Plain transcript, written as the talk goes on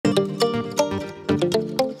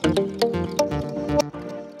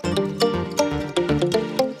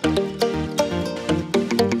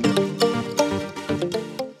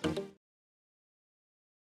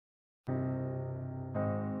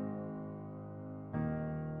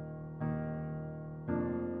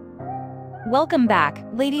Welcome back,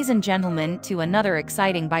 ladies and gentlemen, to another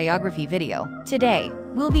exciting biography video. Today,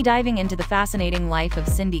 we'll be diving into the fascinating life of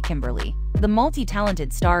Cindy Kimberly, the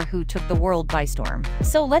multi-talented star who took the world by storm.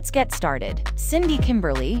 So let's get started. Cindy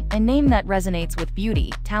Kimberly, a name that resonates with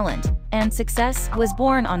beauty, talent, and success, was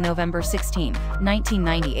born on November 16,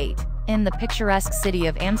 1998. In the picturesque city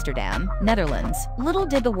of Amsterdam, Netherlands. Little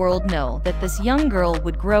did the world know that this young girl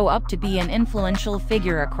would grow up to be an influential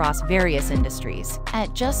figure across various industries.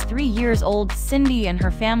 At just 3 years old, Cindy and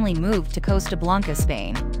her family moved to Costa Blanca,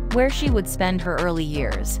 Spain, where she would spend her early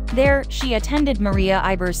years. There, she attended Maria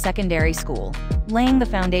Ibers Secondary School, laying the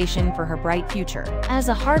foundation for her bright future. As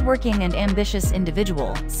a hardworking and ambitious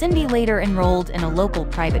individual, Cindy later enrolled in a local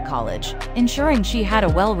private college, ensuring she had a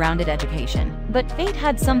well-rounded education. But fate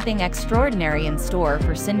had something extraordinary in store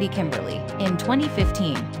for Cindy Kimberly. In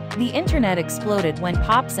 2015, the internet exploded when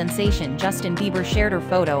pop sensation Justin Bieber shared her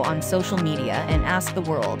photo on social media and asked the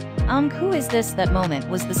world, who is this? That moment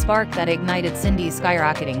was the spark that ignited Cindy's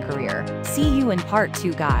skyrocketing career. See you in part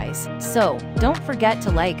 2, guys. So, don't forget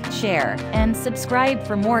to like, share, and subscribe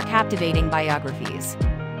for more captivating biographies.